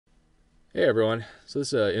Hey everyone, so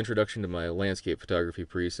this is an introduction to my landscape photography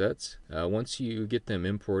presets. Once you get them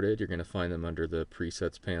imported, you're going to find them under the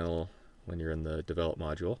presets panel when you're in the develop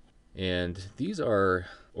module. And these are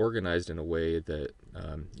organized in a way that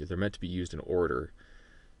they're meant to be used in order.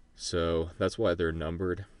 So that's why they're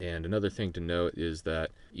numbered. And another thing to note is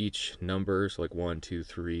that each number, so like 1, 2,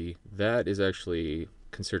 3, that is actually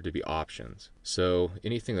considered to be options. So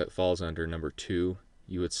anything that falls under number 2,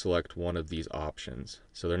 you would select one of these options.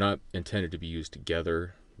 So they're not intended to be used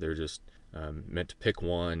together. They're just meant to pick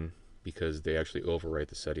one because they actually overwrite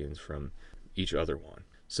the settings from each other one.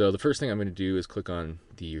 So the first thing I'm going to do is click on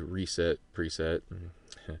the reset preset,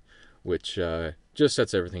 which just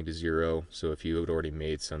sets everything to 0. So if you had already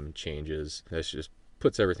made some changes, that just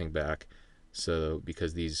puts everything back. So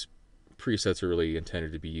because these presets are really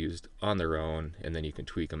intended to be used on their own, and then you can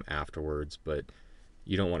tweak them afterwards, but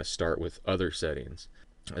you don't want to start with other settings.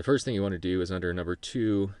 The first thing you want to do is under number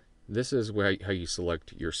 2, this is how you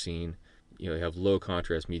select your scene. You have low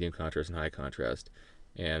contrast, medium contrast, and high contrast.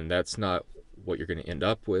 And that's not what you're going to end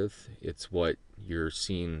up with. It's what your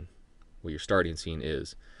scene, what your starting scene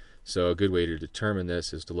is. So a good way to determine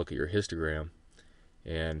this is to look at your histogram.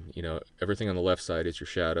 And everything on the left side is your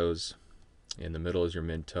shadows, in the middle is your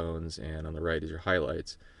midtones, and on the right is your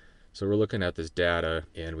highlights. So we're looking at this data,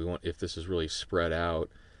 and we want, if this is really spread out,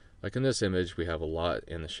 like in this image, we have a lot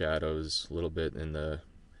in the shadows, a little bit in the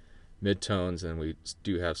midtones, and we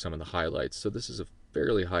do have some in the highlights. So this is a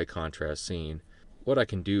fairly high contrast scene. What I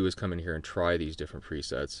can do is come in here and try these different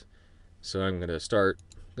presets. So I'm going to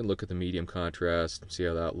look at the medium contrast, see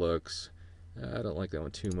how that looks. I don't like that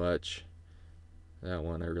one too much. That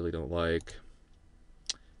one I really don't like.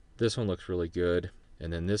 This one looks really good.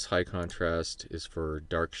 And then this high contrast is for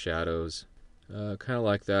dark shadows. Kind of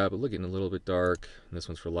like that, but looking a little bit dark. And this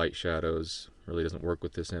one's for light shadows. Really doesn't work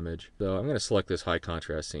with this image. So I'm going to select this high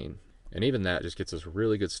contrast scene. And even that just gets us a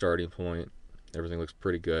really good starting point. Everything looks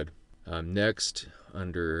pretty good. Next,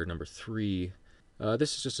 under number 3,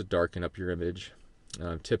 this is just to darken up your image.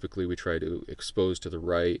 Typically we try to expose to the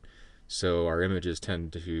right, so our images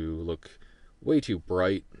tend to look way too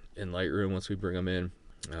bright in Lightroom once we bring them in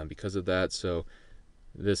because of that. So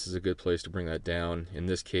this is a good place to bring that down. In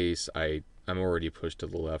this case, I'm already pushed to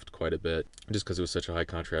the left quite a bit, just because it was such a high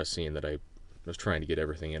contrast scene that I was trying to get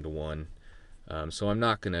everything into one. So I'm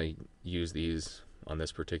not going to use these on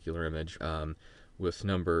this particular image. With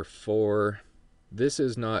number 4, this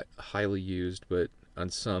is not highly used, but on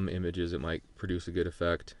some images it might produce a good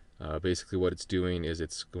effect. Basically what it's doing is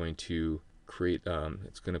it's going to create,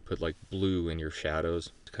 it's going to put like blue in your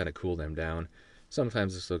shadows to kind of cool them down.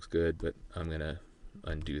 Sometimes this looks good, but I'm going to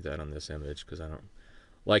undo that on this image because I don't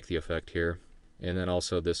like the effect here. And then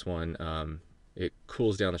also this one, it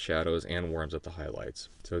cools down the shadows and warms up the highlights.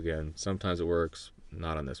 So again, sometimes it works,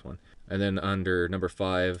 not on this one. And then under number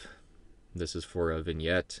 5, this is for a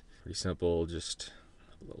vignette. Pretty simple, just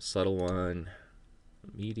a little subtle one,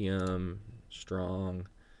 medium, strong,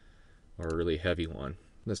 or a really heavy one.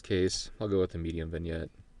 In this case, I'll go with the medium vignette.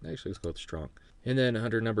 Actually, let's go with strong. And then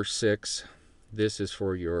under number 6, this is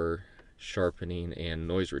for your sharpening and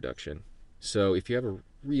noise reduction. So if you have a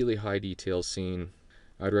really high detail scene,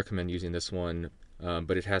 I'd recommend using this one,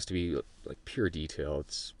 but it has to be like pure detail.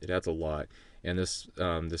 It adds a lot, and this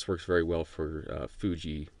works very well for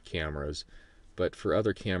Fuji cameras. But for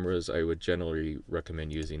other cameras, I would generally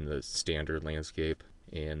recommend using the standard landscape,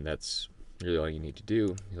 and that's really all you need to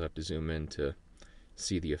do. You'll have to zoom in to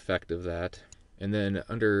see the effect of that. And then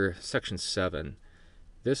under section 7,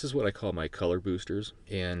 this is what I call my color boosters,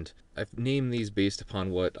 and I've named these based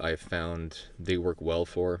upon what I've found they work well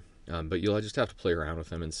for, but you'll just have to play around with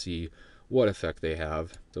them and see what effect they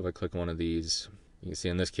have. So if I click one of these, you can see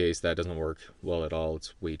in this case that doesn't work well at all.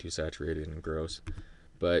 It's way too saturated and gross.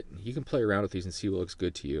 But you can play around with these and see what looks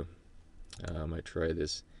good to you. I might try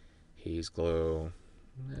this haze glow.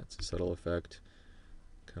 That's a subtle effect.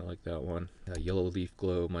 Kind of like that one. Yellow leaf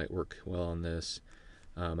glow might work well on this.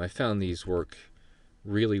 I found these work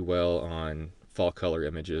really well on fall color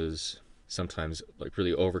images. Sometimes like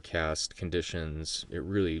really overcast conditions, it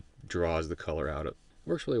really draws the color out. It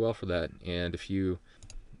works really well for that. And if you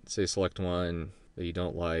say select one that you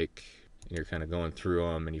don't like and you're kind of going through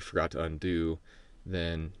them and you forgot to undo,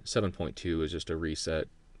 then 7.2 is just a reset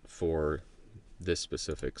for this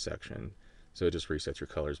specific section. So it just resets your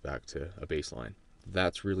colors back to a baseline.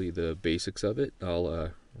 That's really the basics of it.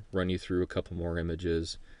 I'll run you through a couple more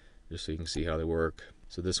images just so you can see how they work.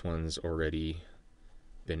 So this one's already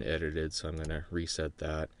been edited, so I'm going to reset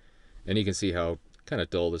that. And you can see how kind of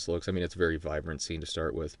dull this looks. I mean, it's a very vibrant scene to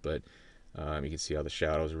start with, but you can see how the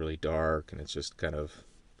shadows are really dark and it's just kind of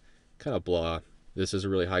blah. This is a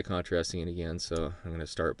really high contrast scene again, so I'm going to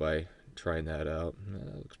start by trying that out.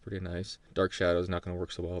 That looks pretty nice. Dark shadows not going to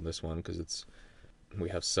work so well in this one because we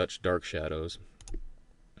have such dark shadows.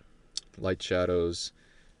 Light shadows,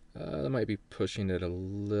 that might be pushing it a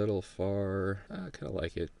little far. I kind of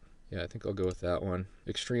like it. Yeah, I think I'll go with that one.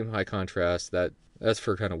 Extreme high contrast, that's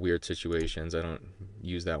for kind of weird situations. I don't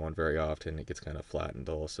use that one very often. It gets kind of flat and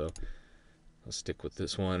dull, so I'll stick with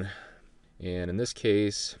this one. And in this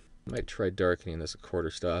case, I might try darkening this a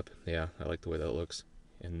quarter stop. Yeah, I like the way that looks.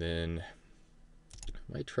 And then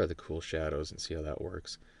I might try the cool shadows and see how that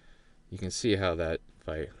works. You can see how that, if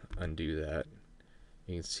I undo that,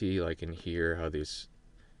 you can see like in here how this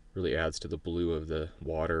really adds to the blue of the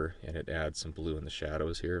water, and it adds some blue in the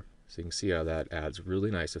shadows here. So you can see how that adds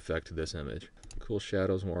really nice effect to this image. Cool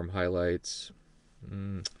shadows, warm highlights.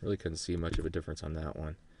 Really couldn't see much of a difference on that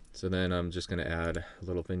one. So then I'm just going to add a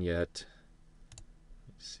little vignette.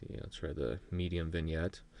 Let's see, I'll try the medium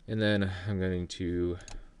vignette. And then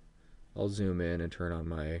I'll zoom in and turn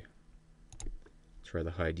on try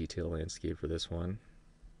the high detail landscape for this one.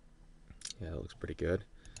 Yeah, it looks pretty good.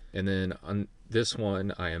 And then on this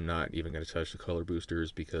one, I am not even going to touch the color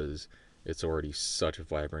boosters because it's already such a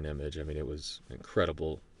vibrant image. I mean, it was an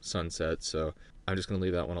incredible sunset, so I'm just going to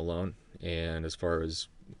leave that one alone. And as far as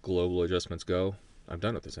global adjustments go, I'm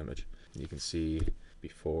done with this image. You can see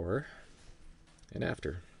before and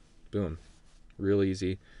after. Boom. Real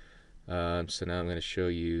easy. So now I'm going to show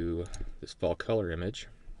you this fall color image.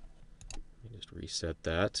 Let me just reset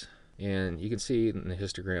that. And you can see in the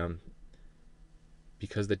histogram,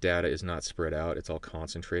 because the data is not spread out, it's all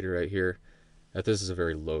concentrated right here, that this is a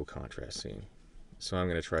very low contrast scene. So I'm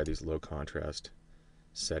going to try these low contrast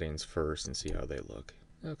settings first and see how they look.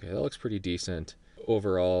 Okay, that looks pretty decent.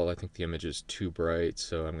 Overall, I think the image is too bright,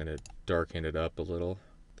 so I'm going to darken it up a little.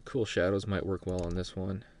 The cool shadows might work well on this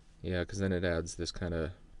one. Yeah, because then it adds this kind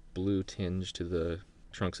of blue tinge to the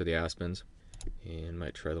trunks of the aspens. And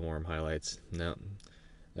might try the warm highlights. No,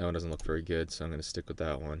 that one doesn't look very good, so I'm going to stick with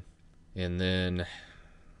that one. And then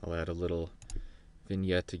I'll add a little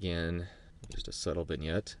vignette again, just a subtle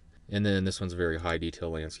vignette. And then this one's a very high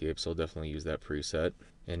detail landscape, so I'll definitely use that preset.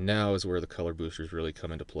 And now is where the color boosters really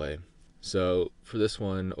come into play. So for this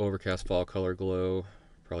one, overcast fall color glow,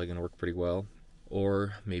 probably going to work pretty well.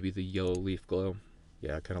 Or maybe the yellow leaf glow.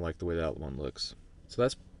 Yeah, I kind of like the way that one looks. So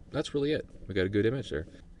that's really it. We got a good image there.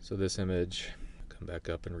 So this image, come back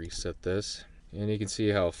up and reset this. And you can see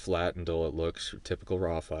how flat and dull it looks, typical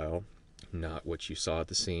raw file, not what you saw at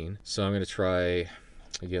the scene. So I'm going to try,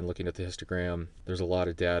 again, looking at the histogram, there's a lot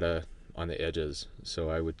of data on the edges, so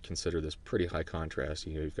I would consider this pretty high contrast.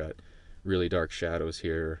 You know, you've got really dark shadows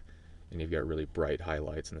here, and you've got really bright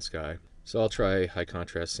highlights in the sky. So I'll try high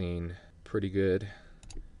contrast scene, pretty good.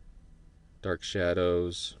 Dark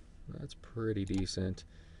shadows, that's pretty decent.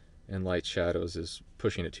 And light shadows is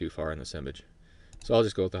pushing it too far in this image. So I'll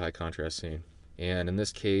just go with the high contrast scene. And in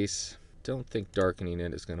this case, don't think darkening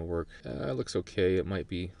it is going to work. It looks okay. It might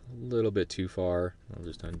be a little bit too far. I'll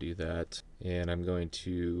just undo that. And I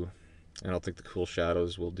don't think the cool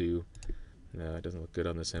shadows will do. No, it doesn't look good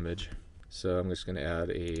on this image. So I'm just going to add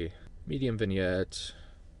a medium vignette,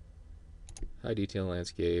 high detail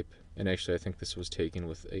landscape. And actually I think this was taken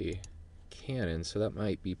with a Canon, so that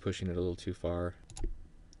might be pushing it a little too far.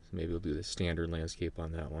 So maybe we'll do the standard landscape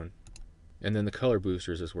on that one. And then the color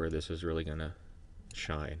boosters is where this is really going to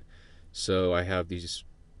shine. So I have these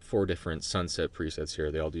 4 different sunset presets here.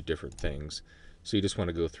 They all do different things. So you just want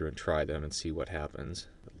to go through and try them and see what happens.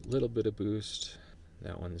 A little bit of boost.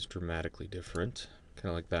 That one is dramatically different. Kind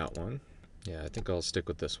of like that one. Yeah, I think I'll stick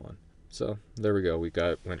with this one. So there we go.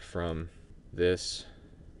 Went from this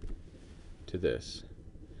to this.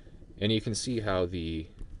 And you can see how the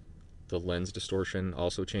lens distortion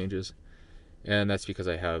also changes. And that's because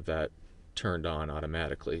I have that turned on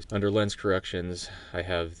automatically. Under lens corrections, I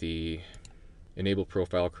have the enable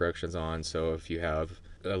profile corrections on, so if you have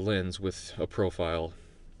a lens with a profile,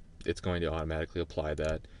 it's going to automatically apply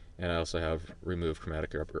that. And I also have remove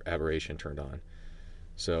chromatic aberration turned on.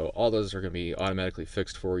 So all those are going to be automatically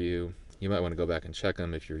fixed for you. You might want to go back and check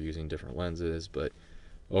them if you're using different lenses, but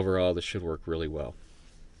overall this should work really well.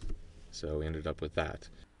 So we ended up with that.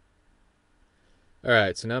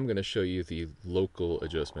 Alright, so now I'm going to show you the local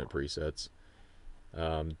adjustment presets.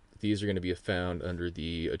 These are going to be found under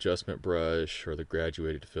the adjustment brush or the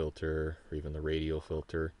graduated filter or even the radial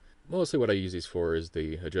filter. Mostly what I use these for is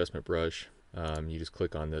the adjustment brush. You just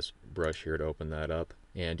click on this brush here to open that up.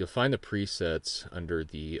 And you'll find the presets under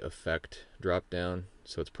the effect drop down.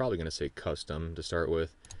 So it's probably going to say custom to start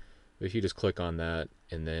with. But if you just click on that,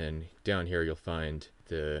 and then down here you'll find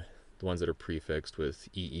the ones that are prefixed with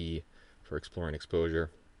EE for exploring exposure.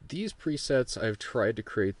 These presets, I've tried to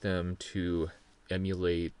create them to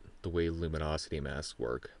emulate the way luminosity masks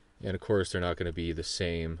work. And of course, they're not going to be the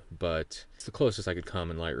same, but it's the closest I could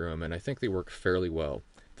come in Lightroom, and I think they work fairly well.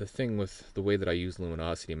 The thing with the way that I use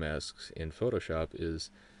luminosity masks in Photoshop is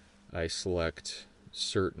I select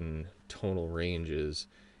certain tonal ranges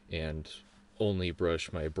and only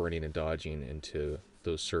brush my burning and dodging into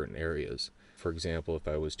those certain areas. For example, if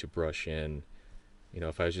I was to brush in,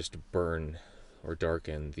 if I was just to burn or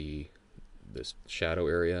darken this shadow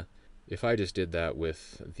area, if I just did that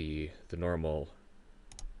with the normal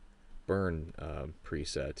burn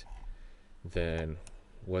preset, then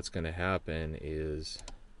what's going to happen is,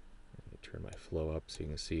 let me turn my flow up so you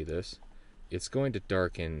can see this, it's going to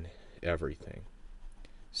darken everything.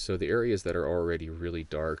 So the areas that are already really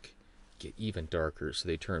dark get even darker, so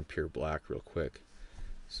they turn pure black real quick.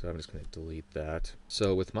 So I'm just going to delete that.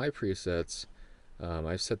 So with my presets,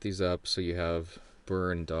 I've set these up so you have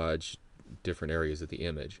burn, dodge different areas of the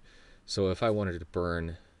image. So if I wanted to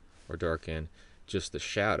burn or darken just the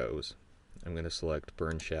shadows, I'm going to select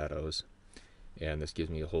burn shadows, and this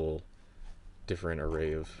gives me a whole different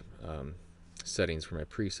array of settings for my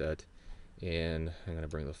preset. And I'm going to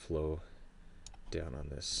bring the flow down on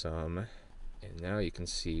this some, and now you can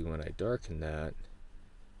see when I darken that,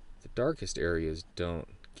 the darkest areas don't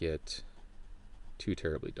get too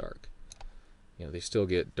terribly dark. They still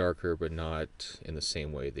get darker, but not in the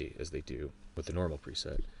same way as they do with the normal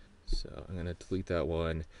preset. So I'm going to delete that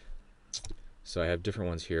one. So I have different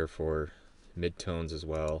ones here for midtones as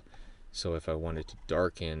well. So if I wanted to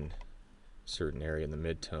darken a certain area in the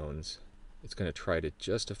midtones, it's going to try to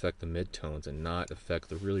just affect the midtones and not affect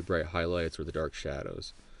the really bright highlights or the dark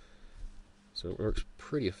shadows. So it works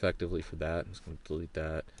pretty effectively for that. I'm just going to delete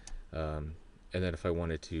that. And then if I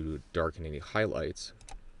wanted to darken any highlights,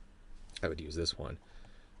 I would use this one.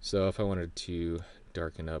 So if I wanted to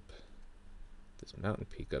darken up this mountain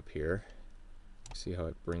peak up here, see how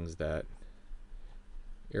it brings that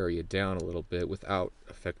area down a little bit without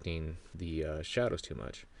affecting the shadows too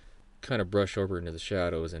much. Kind of brush over into the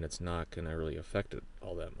shadows, and it's not going to really affect it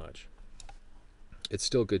all that much. It's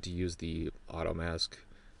still good to use the auto mask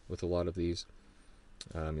with a lot of these.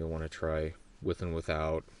 You'll want to try with and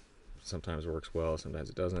without. Sometimes it works well, sometimes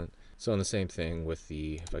it doesn't. So on the same thing with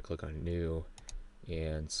if I click on new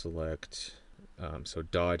and select, so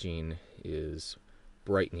dodging is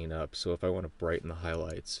brightening up. So if I want to brighten the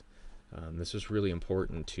highlights, this is really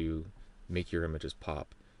important to make your images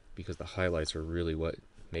pop, because the highlights are really what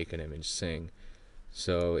make an image sing.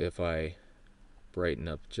 So if I brighten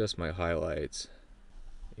up just my highlights,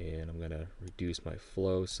 and I'm going to reduce my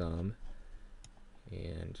flow some,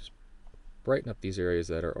 and just brighten up these areas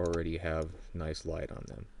that already have nice light on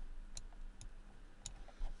them.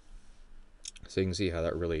 So you can see how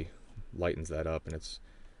that really lightens that up, and it's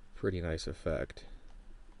a pretty nice effect.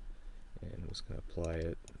 And I'm just going to apply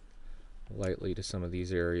it lightly to some of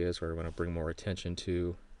these areas where I want to bring more attention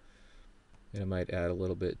to. And I might add a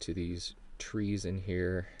little bit to these trees in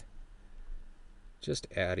here, just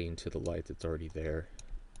adding to the light that's already there,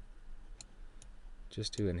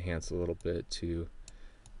 just to enhance a little bit, to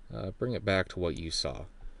bring it back to what you saw,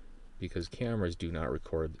 because cameras do not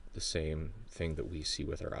record the same thing that we see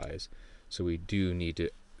with our eyes. So we do need to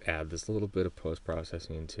add this little bit of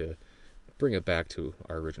post-processing to bring it back to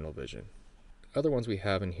our original vision. Other ones we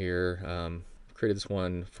have in here, created this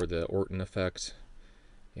one for the Orton effect,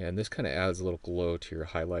 and this kind of adds a little glow to your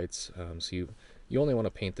highlights. So you only want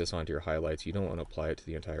to paint this onto your highlights. You don't want to apply it to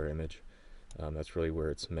the entire image. That's really where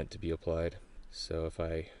it's meant to be applied. So if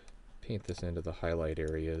I paint this into the highlight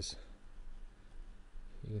areas,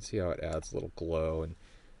 you can see how it adds a little glow, and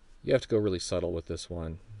you have to go really subtle with this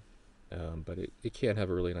one, but it can have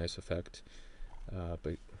a really nice effect.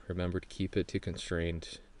 But remember to keep it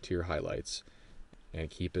constrained to your highlights and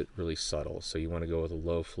keep it really subtle. So you want to go with a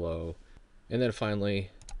low flow. And then finally,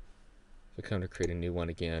 if I come to create a new one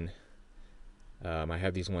again, I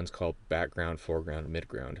have these ones called background, foreground, and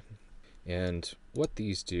midground. And what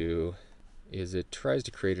these do is it tries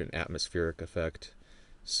to create an atmospheric effect.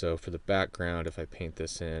 So for the background, if I paint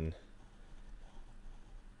this in,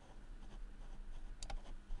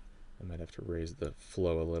 I might have to raise the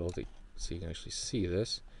flow a little so you can actually see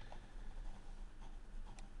this.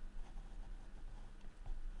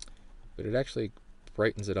 But it actually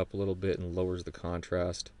brightens it up a little bit and lowers the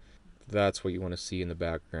contrast. That's what you want to see in the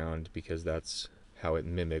background, because that's how it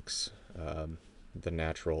mimics the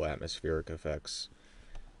natural atmospheric effects.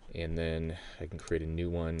 And then I can create a new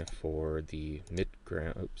one for the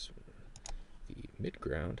midground. Oops, the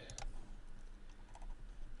midground.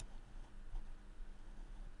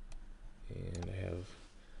 And I have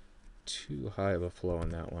too high of a flow on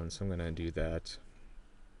that one, so I'm going to do that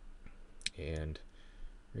and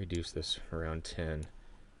reduce this around 10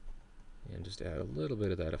 and just add a little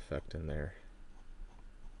bit of that effect in there.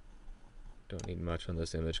 Don't need much on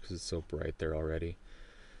this image because it's so bright there already.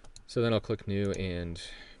 So then I'll click New and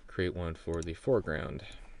create one for the foreground.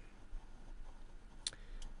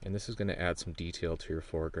 And this is going to add some detail to your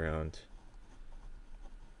foreground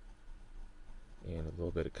and a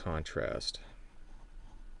little bit of contrast.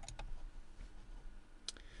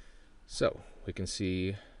 So we can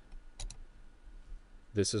see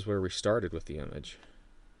this is where we started with the image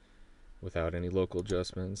without any local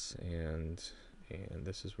adjustments, and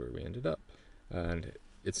this is where we ended up. And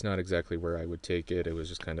it's not exactly where I would take it. It was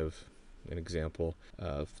just kind of an example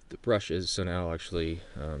of the brushes. So now I'll actually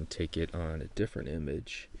take it on a different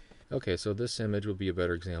image. Okay, so this image will be a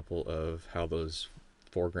better example of how those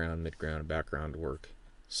foreground, midground, and background work.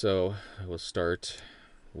 So I will start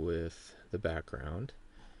with the background,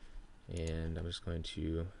 and I'm just going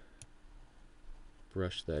to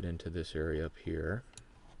brush that into this area up here.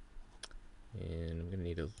 And I'm going to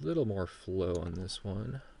need a little more flow on this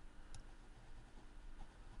one.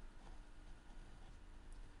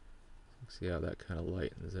 See how that kind of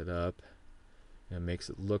lightens it up and makes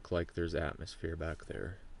it look like there's atmosphere back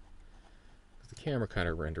there. The camera kind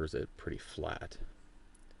of renders it pretty flat.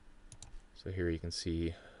 So here you can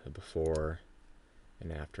see a before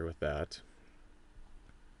and after with that.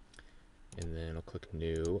 And then I'll click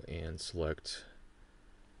New and select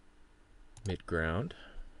Midground.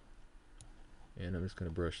 And I'm just going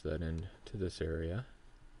to brush that into this area.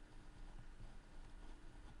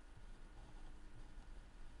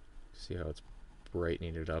 See how it's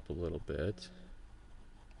brightening it up a little bit.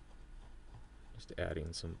 Just adding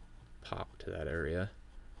some pop to that area.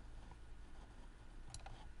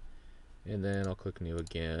 And then I'll click New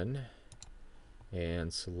again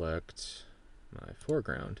and select my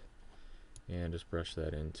foreground and just brush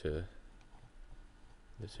that into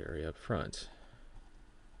this area up front.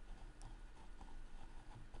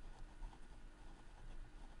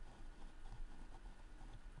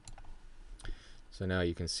 So now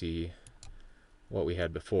you can see what we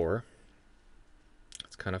had before.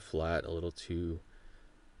 It's kind of flat, a little too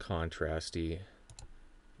contrasty,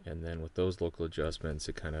 and then with those local adjustments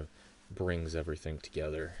it kind of brings everything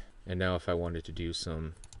together. And now if I wanted to do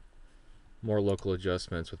some more local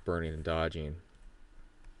adjustments with burning and dodging,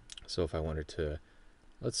 so if I wanted to,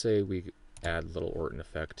 let's say we add a little Orton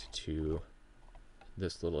effect to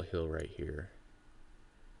this little hill right here.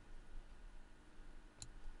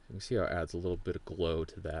 You can see how it adds a little bit of glow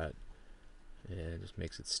to that and just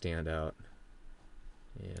makes it stand out.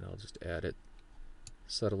 And I'll just add it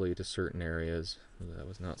subtly to certain areas. That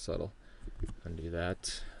was not subtle. Undo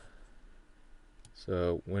that.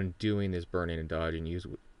 So when doing this burning and dodging, you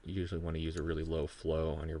usually want to use a really low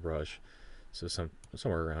flow on your brush, so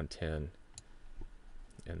somewhere around 10,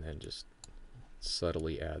 and then just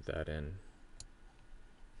subtly add that in.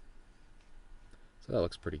 So that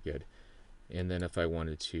looks pretty good. And then if I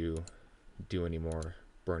wanted to do any more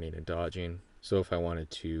burning and dodging, so if I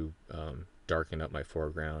wanted to darken up my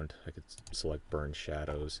foreground, I could select burn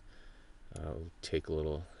shadows, take a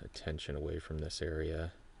little attention away from this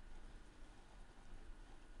area.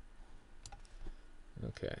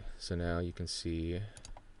 Okay, so now you can see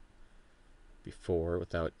before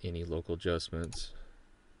without any local adjustments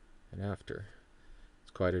and after.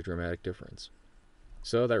 It's quite a dramatic difference.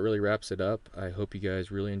 So that really wraps it up. I hope you guys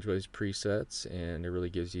really enjoy these presets, and it really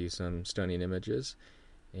gives you some stunning images.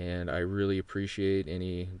 And I really appreciate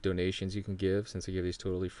any donations you can give, since I give these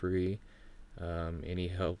totally free. Any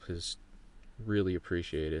help is really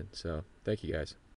appreciated. So thank you guys.